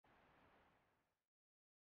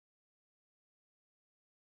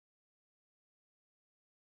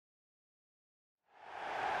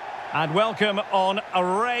And welcome on a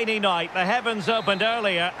rainy night. The heavens opened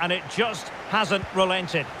earlier and it just hasn't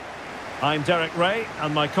relented. I'm Derek Ray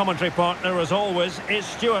and my commentary partner, as always, is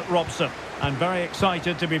Stuart Robson. I'm very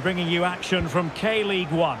excited to be bringing you action from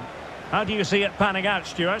K-League 1. How do you see it panning out,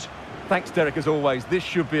 Stuart? Thanks, Derek, as always. This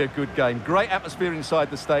should be a good game. Great atmosphere inside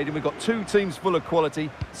the stadium. We've got two teams full of quality,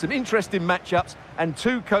 some interesting matchups, and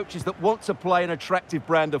two coaches that want to play an attractive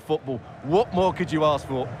brand of football. What more could you ask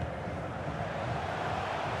for?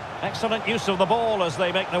 Excellent use of the ball as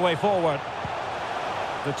they make their way forward.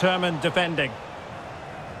 Determined defending.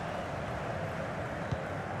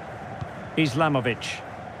 Islamovic.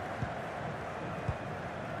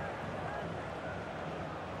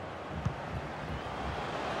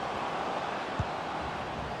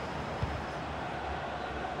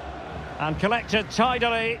 And collected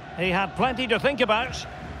tidily. He had plenty to think about.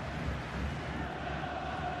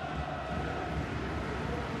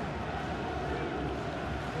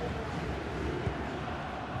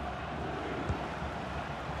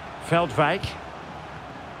 Veldwijk.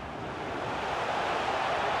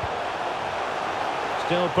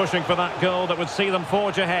 Still pushing for that goal that would see them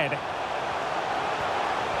forge ahead.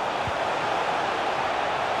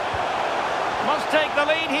 Must take the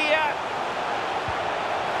lead here.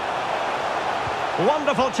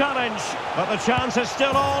 Wonderful challenge, but the chance is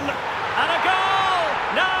still on. And a goal!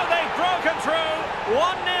 Now they've broken through.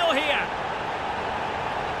 1-0 here.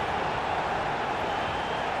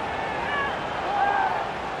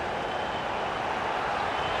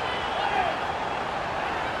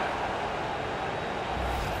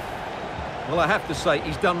 Well, I have to say,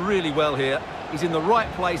 he's done really well here. He's in the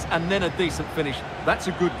right place and then a decent finish. That's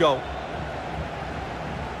a good goal.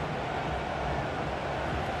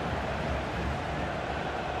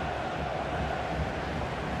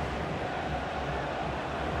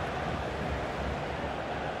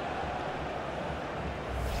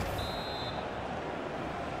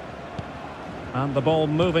 And the ball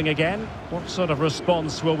moving again. What sort of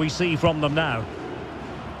response will we see from them now?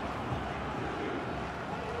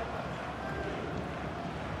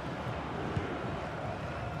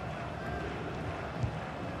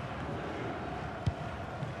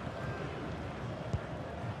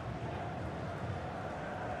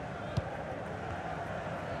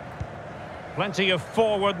 Plenty of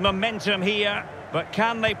forward momentum here, but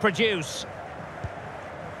can they produce?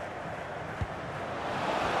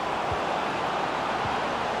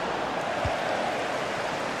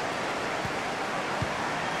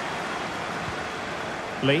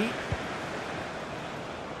 Lee.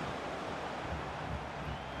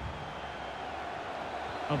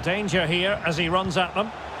 Well, danger here as he runs at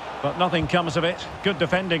them, but nothing comes of it. Good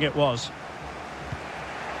defending it was.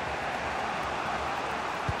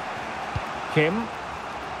 Kim.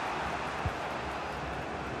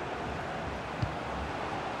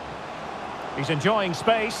 He's enjoying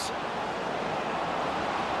space.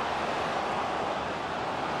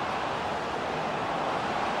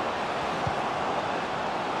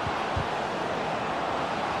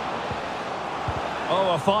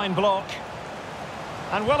 Oh, a fine block.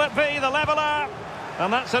 And will it be the leveller?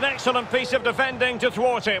 And that's an excellent piece of defending to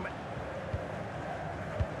thwart him.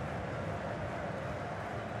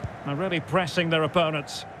 They're really pressing their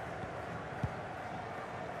opponents.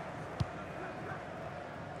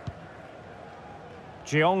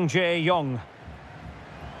 Jeong Jae-yong.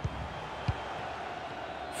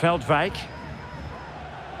 Veldwijk.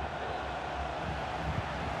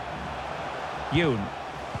 Yoon.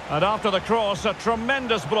 And after the cross, a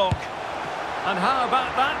tremendous block. And how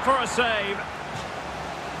about that for a save?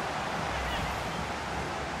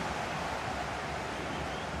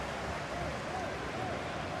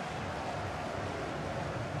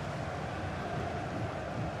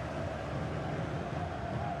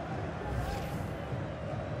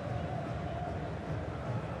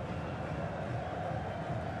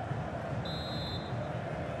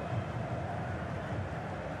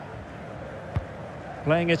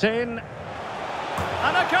 Playing it in.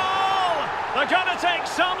 And a goal! They're going to take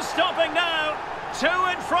some stopping now. 2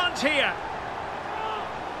 in front here.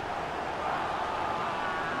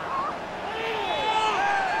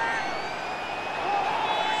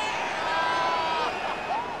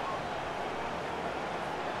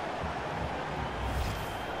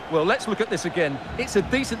 Well, let's look at this again. It's a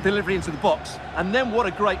decent delivery into the box, and then what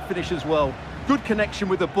a great finish as well. Good connection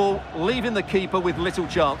with the ball, leaving the keeper with little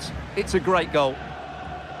chance. It's a great goal.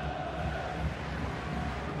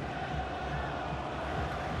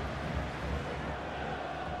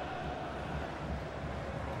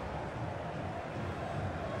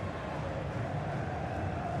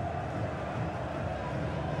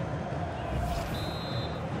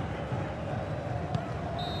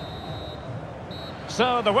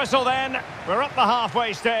 So the whistle then, we're up the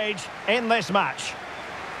halfway stage in this match.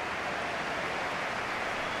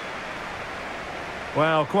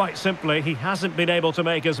 Well, quite simply, he hasn't been able to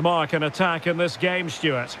make his mark and attack in this game,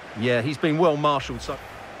 Stuart. Yeah, he's been well marshalled.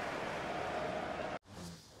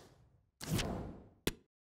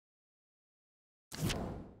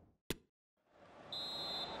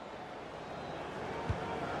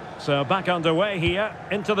 So back underway here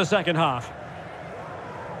into the second half.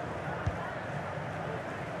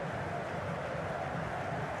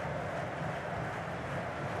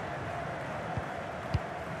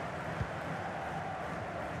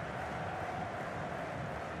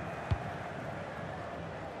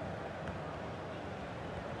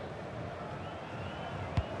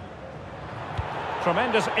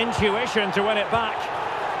 Tremendous intuition to win it back.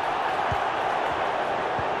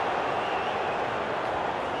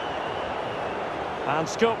 And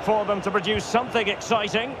scope for them to produce something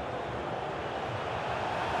exciting.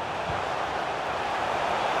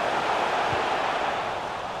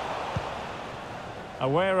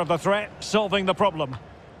 Aware of the threat, solving the problem.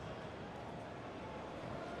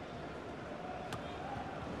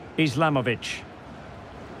 Islamovic.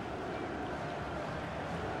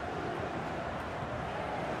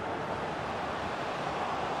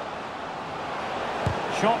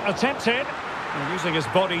 Shot attempted, and using his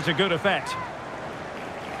body to good effect.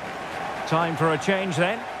 Time for a change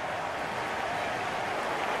then.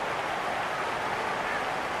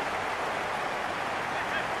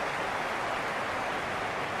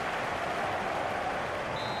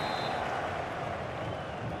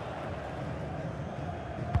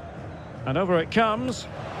 And over it comes,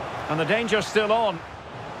 and the danger's still on.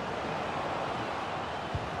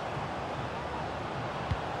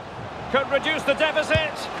 Could reduce the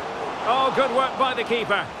deficit. Oh, good work by the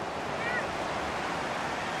keeper.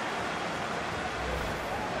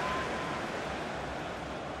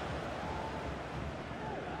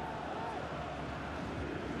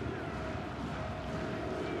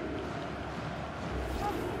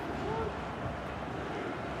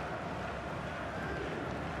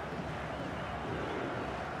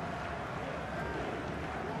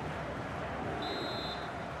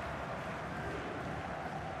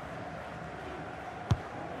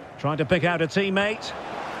 Trying to pick out a teammate.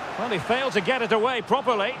 Well, he failed to get it away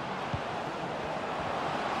properly.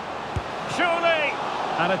 Surely!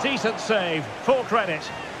 And a decent save. Full credit.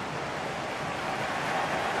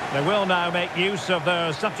 They will now make use of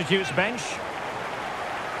their substitutes bench.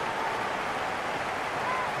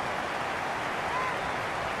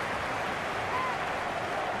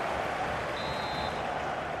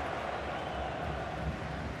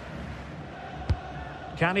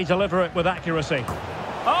 Can he deliver it with accuracy?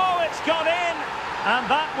 Oh, it's gone in! And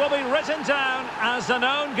that will be written down as an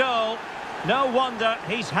own goal. No wonder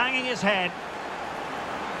he's hanging his head.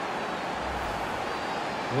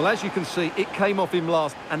 Well, as you can see, it came off him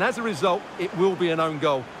last, and as a result, it will be an own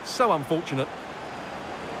goal. So unfortunate.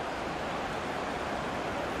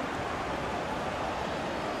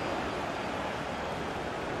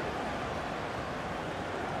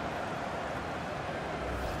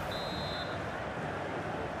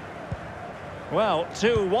 Well,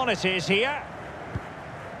 2-1 it is here.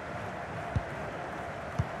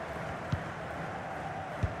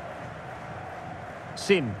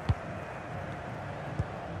 Sim.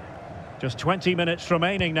 Just 20 minutes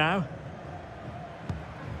remaining now.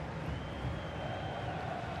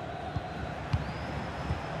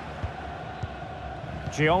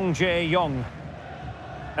 Jeong Jae-yong.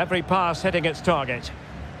 Every pass hitting its target.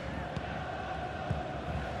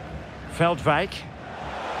 Veldwijk.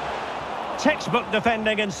 Textbook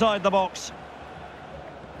defending inside the box.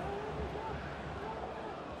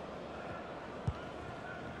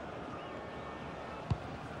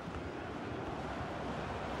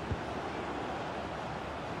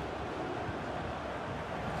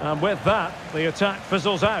 And with that, the attack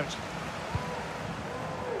fizzles out.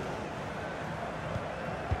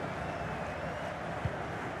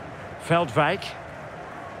 Veldwijk.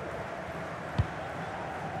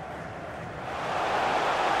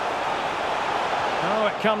 Oh,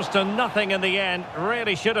 it comes to nothing in the end.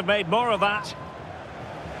 Really should have made more of that.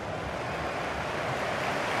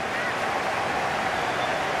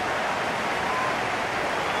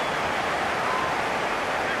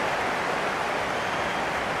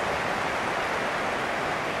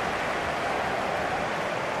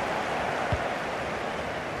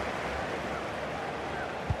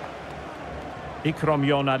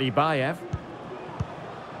 Ikromyon Alibayev.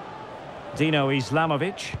 Dino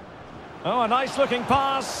Islamovic. Oh, a nice-looking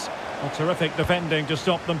pass. A terrific defending to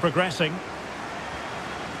stop them progressing.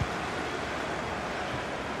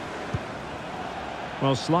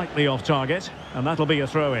 Well, slightly off target, and that'll be a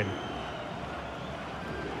throw-in.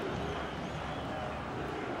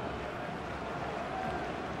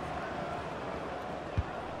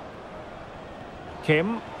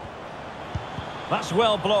 Kim. That's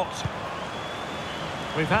well blocked.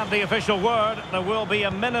 We've had the official word. There will be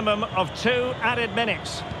a minimum of 2 added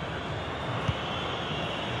minutes.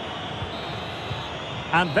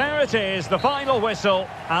 And there it is, the final whistle.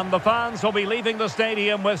 And the fans will be leaving the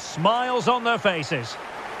stadium with smiles on their faces.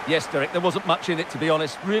 Yes, Derek, there wasn't much in it, to be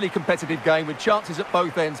honest. Really competitive game with chances at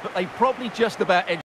both ends, but they probably just about edged